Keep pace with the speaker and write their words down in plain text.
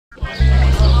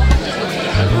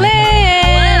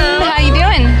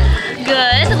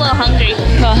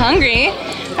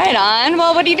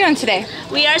what are you doing today?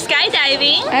 We are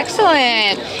skydiving.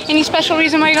 Excellent. Any special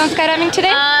reason why you're going skydiving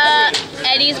today?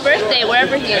 Eddie's birthday,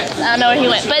 wherever he is. I don't know where he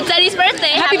went, but it's Eddie's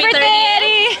birthday. Happy birthday, 30th.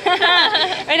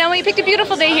 Eddie! Right now, we picked a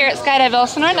beautiful day here at Skydive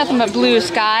Elsinore. Nothing but blue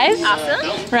skies.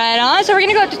 Awesome. Right on. So we're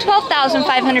going to go up to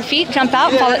 12,500 feet, jump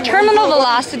out, and fall at terminal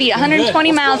velocity,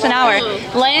 120 miles an hour.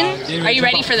 Lynn, are you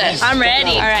ready for this? I'm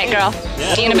ready. All right, girl.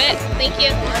 See you in a bit. Thank you.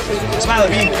 Smile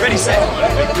at me. Ready, set.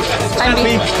 Smile at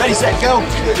me. Ready, set, go.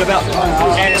 Jump out.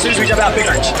 And as soon as we jump out, big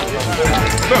arch.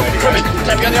 Boom. Perfect.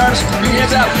 Tap you on the arms. Bring your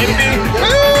hands out. Baby, baby.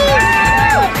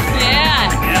 Yeah.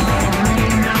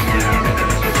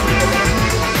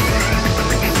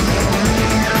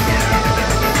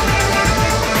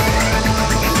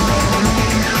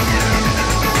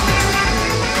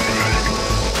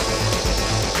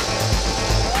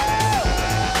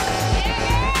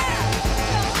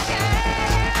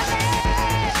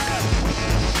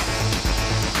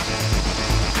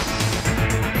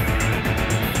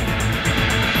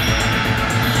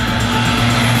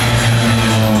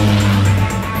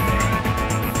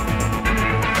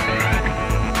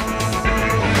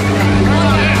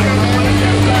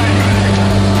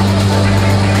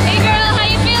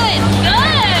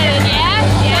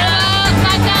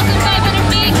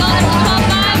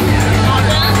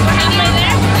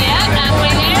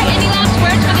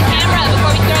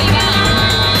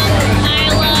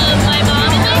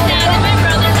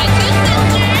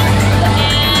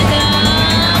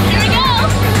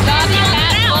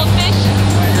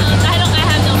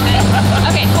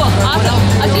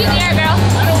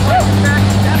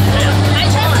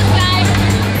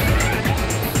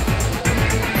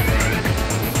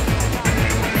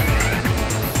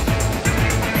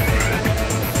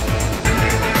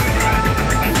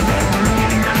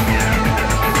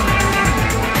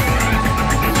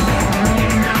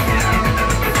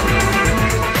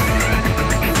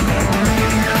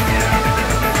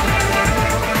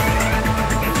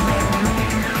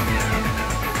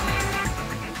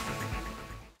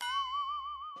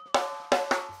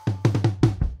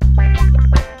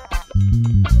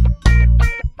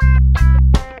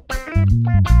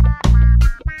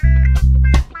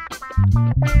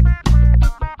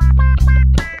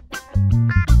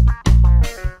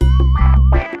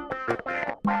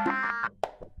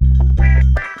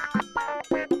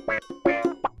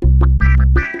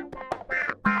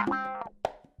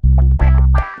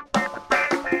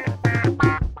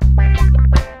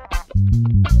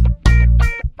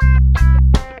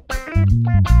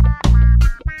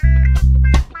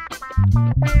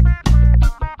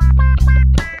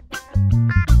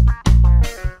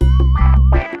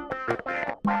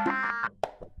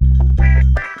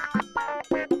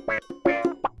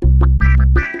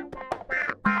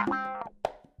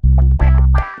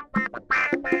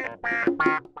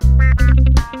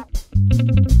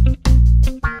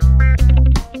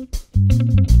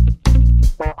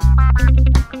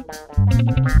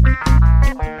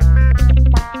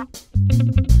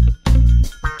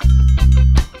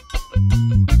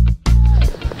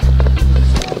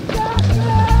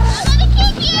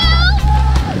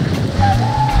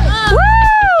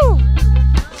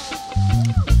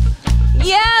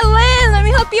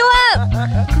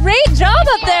 Great job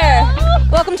up there.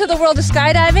 Welcome to the world of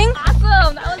skydiving.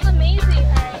 Awesome. That was amazing.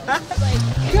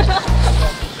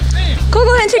 Cool,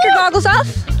 go ahead and take your goggles off.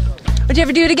 Would you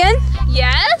ever do it again?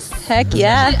 Yes. Heck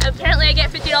yeah. Apparently I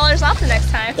get $50 off the next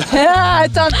time. Yeah,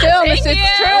 it's on film. It's true.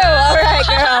 All right,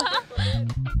 girl.